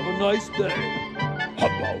 Have a nice day.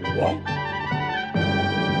 About what?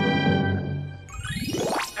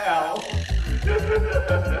 Al.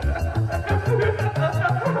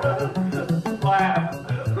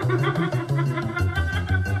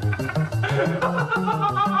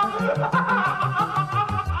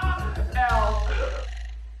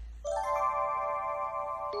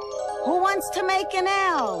 Who wants to make an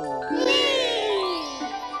L?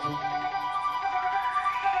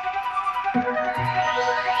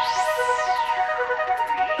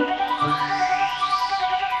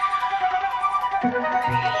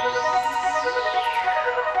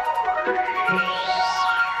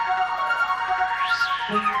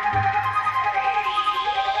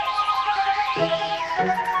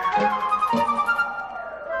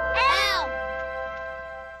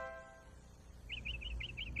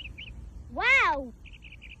 Wow!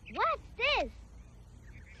 What's this?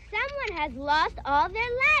 Someone has lost all their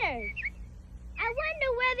letters. I wonder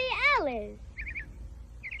where the L is.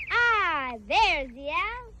 Ah, there's the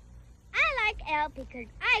L. I like L because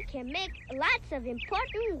I can make lots of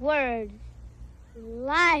important words.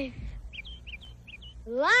 Life.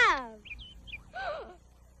 Love.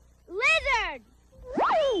 Lizard.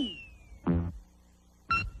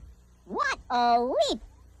 What a leap!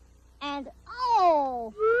 And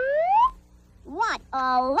oh, what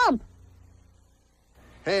a lump!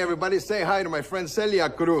 Hey, everybody, say hi to my friend Celia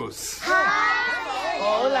Cruz. Hi!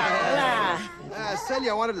 Hola, hola.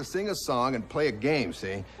 Celia wanted to sing a song and play a game,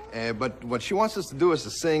 see? But what she wants us to do is to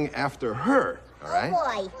sing after her, all right? Oh,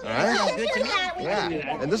 boy. All right? We can do that.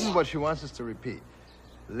 Yeah, and this is what she wants us to repeat.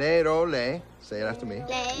 Le-ro-le, say it after me.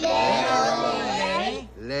 Le-ro-le.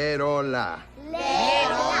 Le-ro-la.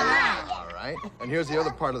 Le-ro-la. All right, and here's the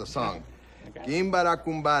other part of the song. Kimbara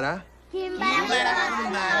kumbara.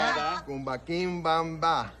 Kimbara. Kumba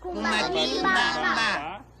kimbamba. Kumba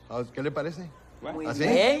kimbamba. ¿Qué le parece? Muy ¿Así?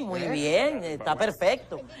 bien, muy bien. Está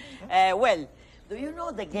perfecto. Well, do you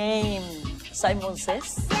know the game Simon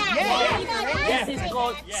Says? Yes. This is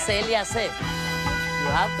called Celia Says. You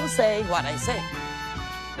have to say what I say.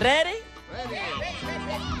 Ready?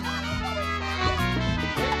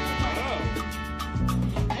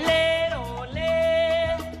 Lero,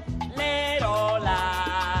 le, lero,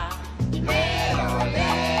 la. Lero, le,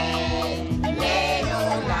 lero,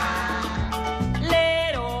 la.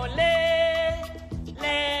 Lero, le,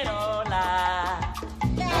 lero, la.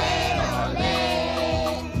 Lero, le,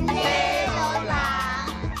 lero, la.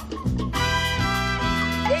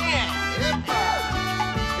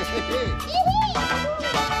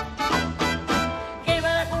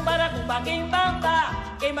 Kimbara, kumbara, kumba, kimbamba.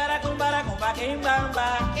 Kimbara, kumbara, kumba, kimbamba.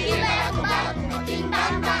 Kimbara, kumbara, kumba,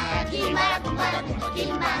 kimbamba. Kimbara, kumbara, kumba,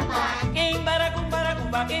 kimbamba. Kimbara, kumbara,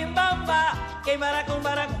 kumba, kimbamba. Kimbara,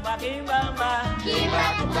 kumbara, kumba, kimbamba.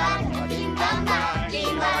 Kimbara, kumbara, kumba, kimbamba.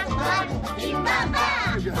 Kimbara, kumbara, kumba, kimbamba.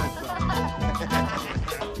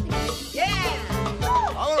 Yeah!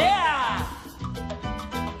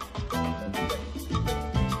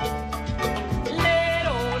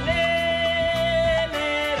 Lero, le,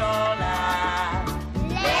 lero, la.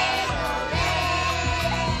 Lero, le,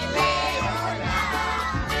 lero, la.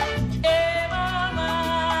 Mama,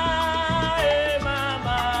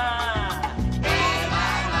 mama.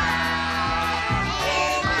 Mama, mama.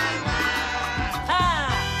 Ah!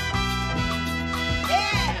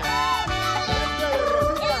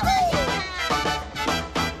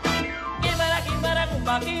 Kimbara, kimbara,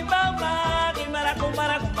 kumba, kimbamba. Kimbara,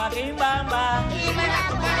 kumbara, kumba, kimbamba. Kimbara,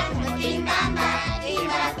 kumbara, kumba, kimbamba.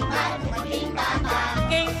 Kimbara, kumbara, kumba, kimbamba.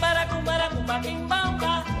 Kimbara, kumbara, kumba,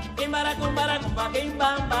 kimbamba. Kimbara, kumbara, kumba,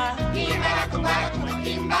 kimbamba. Kimbara, kumbara, kumba,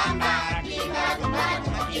 kimbamba. Kimbara, kumbara,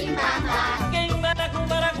 kumba, kimbamba. Kimbara,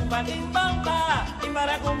 kumbara, kumba, kimbamba. Kimbara,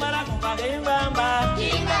 kumbara, kumba, kimbamba.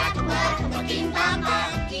 Kimbara, kumbara, kumba, kimbamba.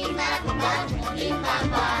 Kimbara, kumbara, kumba,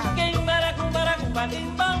 kimbamba. Kimbara, kumbara, kumba,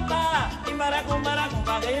 kimbamba. Kimbara, kumbara, kumba, kimbamba. Kimbara, kumbara,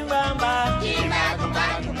 kumba, kimbamba.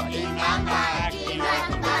 Kimbara,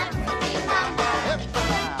 kumbara, kumba, kimbamba.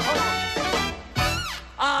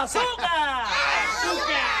 Azúcar!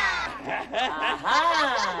 Aha!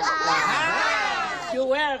 You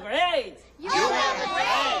were great! You were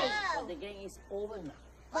great! But the game is over now.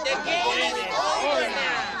 The game is over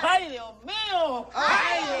now. ¡Ay, Dios mío!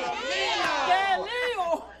 ¡Ay, Dios mío! ¡Qué lío!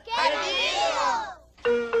 ¡Qué lío!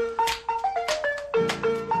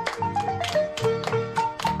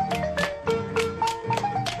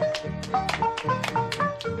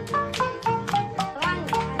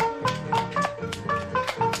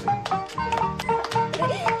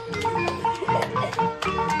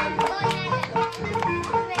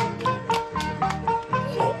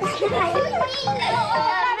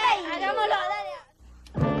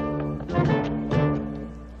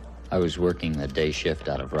 I was working the day shift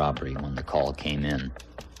out of robbery when the call came in.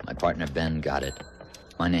 My partner Ben got it.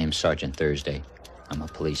 My name's Sergeant Thursday. I'm a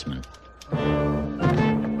policeman.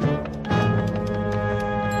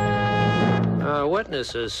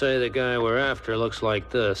 Witnesses say the guy we're after looks like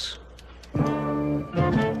this.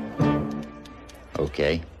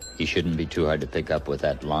 Okay, he shouldn't be too hard to pick up with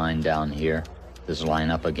that line down here. This line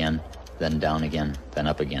up again, then down again, then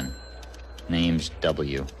up again. Name's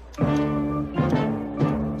W.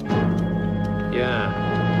 Yeah.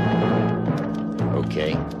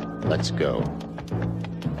 Okay, let's go.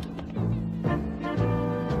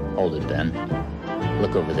 Hold it, Ben.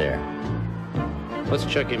 Look over there. Let's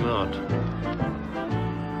check him out.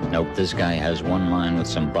 Nope, this guy has one line with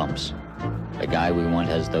some bumps. The guy we want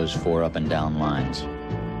has those 4 up and down lines.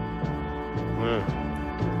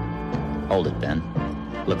 Hold it, Ben.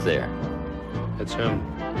 Look there. That's him.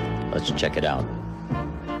 Let's check it out.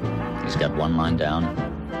 He's got one line down.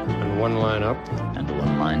 And one line up. And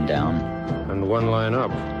one line down. And one line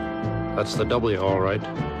up. That's the W, all right.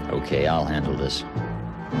 Okay, I'll handle this.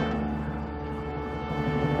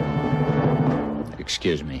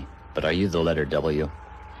 Excuse me, but are you the letter W?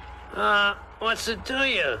 What's it to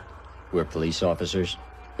you? We're police officers.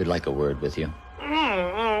 We'd like a word with you.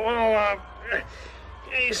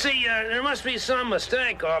 You see, there must be some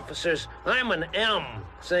mistake, officers. I'm an M,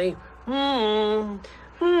 see? But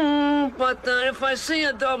if I see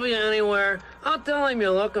a W anywhere, I'll tell him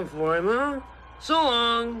you're looking for him, huh? So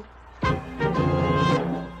long.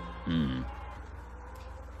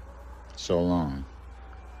 So long.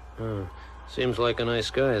 Seems like a nice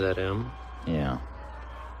guy, that M. Yeah.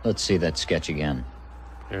 Let's see that sketch again.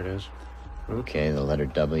 Here it is. Okay, the letter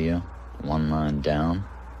W. One line down,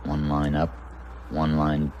 one line up, one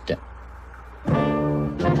line down.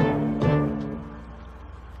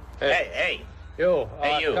 Hey. You.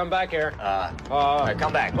 Hey, you. Come back here.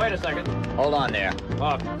 Come back. Wait a second. Hold on there.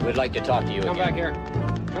 We'd like to talk to you Come again. back here.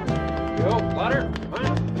 You, letter.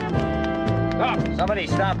 Stop. Somebody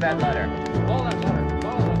stop that letter. Hold that letter.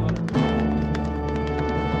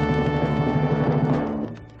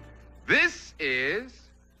 This is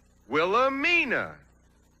Wilhelmina.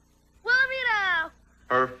 Wilhelmina!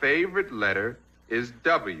 Her favorite letter is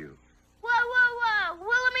W. Whoa!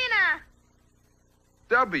 Wilhelmina!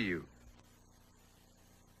 W.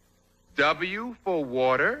 W for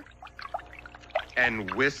water,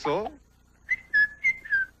 and whistle,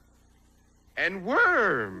 and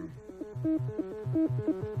worm.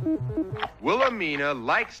 Wilhelmina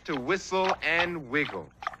likes to whistle and wiggle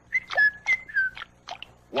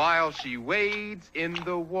while she wades in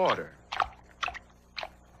the water.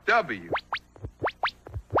 W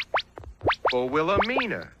for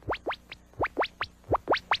Wilhelmina.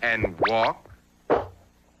 And walk,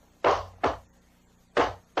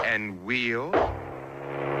 and wheel,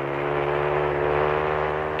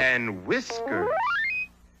 and whiskers,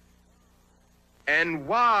 and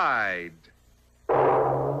wide,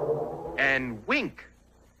 and wink.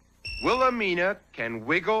 Wilhelmina can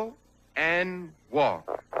wiggle and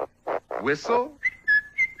walk, whistle,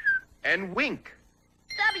 and wink.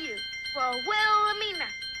 W for Wilhelmina.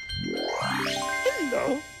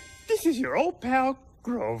 Hello, this is your old pal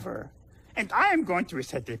Grover, and I am going to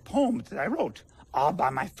recite a poem that I wrote all by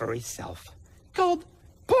my furry self, called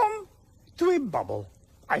Poem to a Bubble.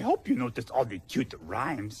 I hope you noticed all the cute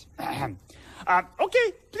rhymes.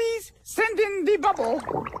 Okay, please send in the bubble.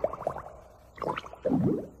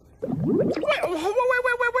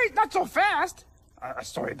 Wait, not so fast.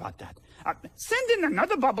 Sorry about that. Send in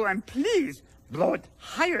another bubble and please blow it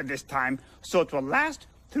higher this time so it will last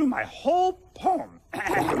through my whole poem.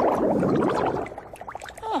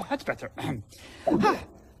 Oh, that's better.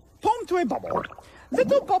 Poem to a bubble.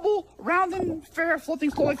 Little bubble, round and fair, floating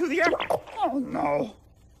slowly through the air. Oh, no.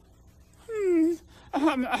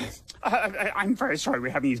 I'm very sorry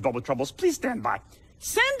we're having these bubble troubles. Please stand by.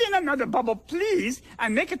 Send in another bubble, please,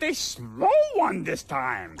 and make it a slow one this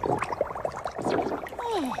time.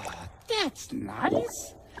 Oh, that's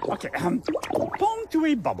nice. Okay, poem to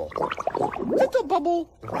a bubble. Little bubble,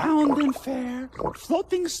 round and fair,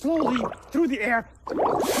 floating slowly through the air.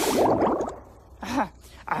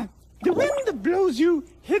 The wind blows you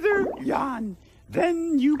hither, yon,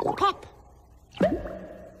 then you pop.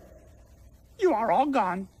 You are all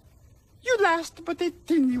gone. You last but a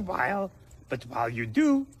teeny while, but while you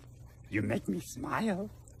do, you make me smile.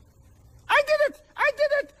 I did it!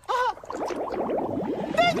 Ah.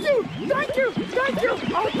 Thank you! Oh, thank you! Thank you!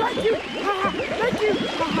 Thank you!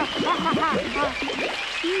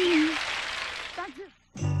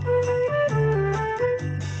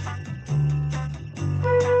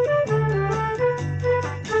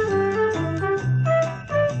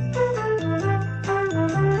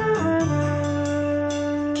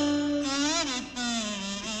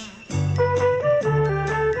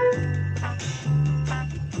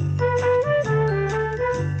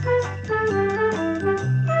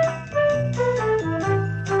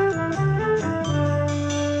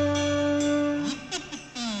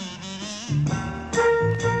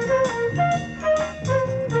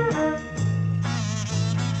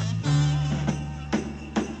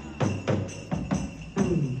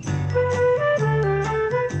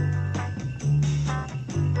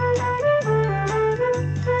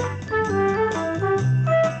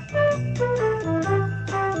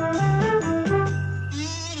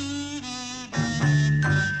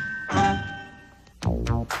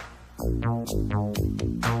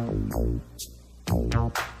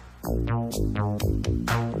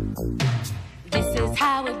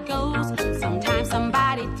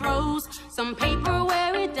 some paper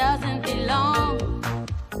where it doesn't belong.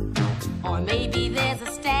 Or maybe there's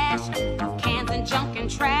a stash of cans and junk and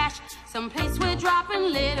trash someplace where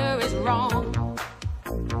dropping litter is wrong.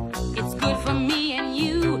 It's good for me and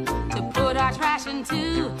you to put our trash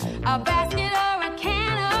into a basket or a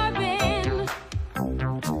can or bin.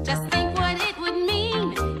 Just think what it would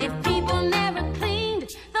mean if people never cleaned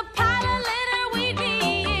the pile of litter we'd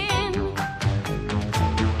be in.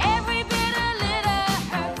 Every bit of litter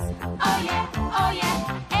hurts. Oh yeah, oh yeah.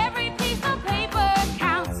 Every piece of paper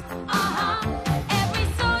counts. Every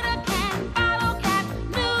soda can, bottle cap,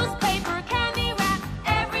 newspaper, candy wrap.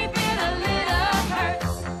 Every bit of litter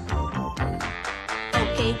hurts.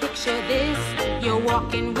 Okay, picture this. You're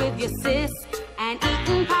walking with your sis and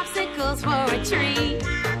eating popsicles for a treat.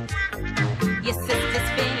 Your sister's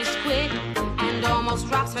finished quick and almost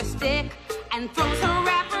drops her stick and throws her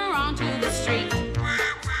wrapper onto the street.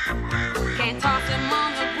 Can't toss him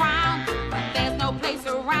on the ground, but there's no place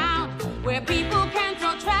around where people can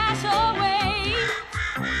throw trash away.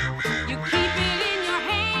 You keep it in your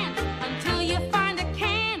hand until you find a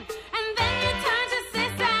can, and then you turn to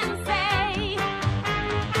sis and say,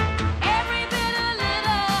 every bit of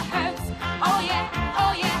litter hurts. Oh yeah,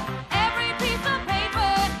 oh yeah. Every piece of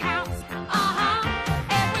paper counts.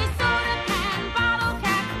 Every soda can, bottle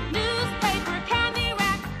cap, newspaper, candy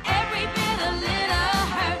wrap. Every bit of litter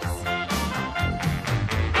hurts.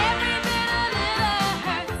 Every bit of litter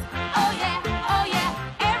hurts. Oh yeah, oh yeah.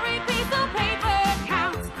 Every piece of paper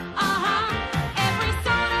counts. Every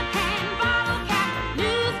soda can, bottle cap,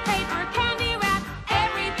 newspaper, candy wrap.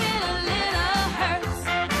 Every bit of litter hurts.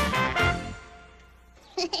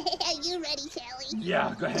 Are you ready, Kelly?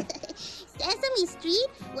 Yeah, go ahead. Sesame Street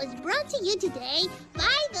was brought to you today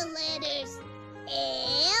by the letters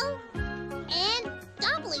L and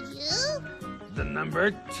W The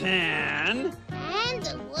number 10. and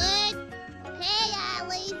the word. Okay,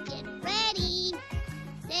 Alice, get ready.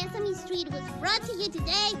 Sesame Street was brought to you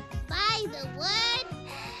today by the word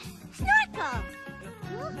snorkel.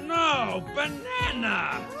 No,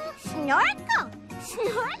 banana. Snorkel.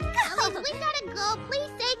 Snorkel. Alice, we gotta go.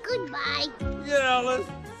 Please say goodbye. Yeah, Alice,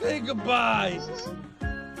 say goodbye.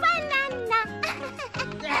 Banana.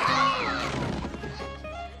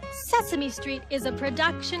 Sesame Street is a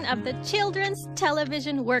production of the Children's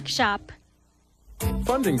Television Workshop.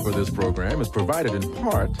 Funding for this program is provided in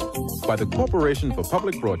part by the Corporation for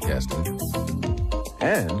Public Broadcasting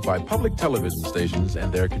and by public television stations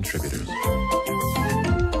and their contributors.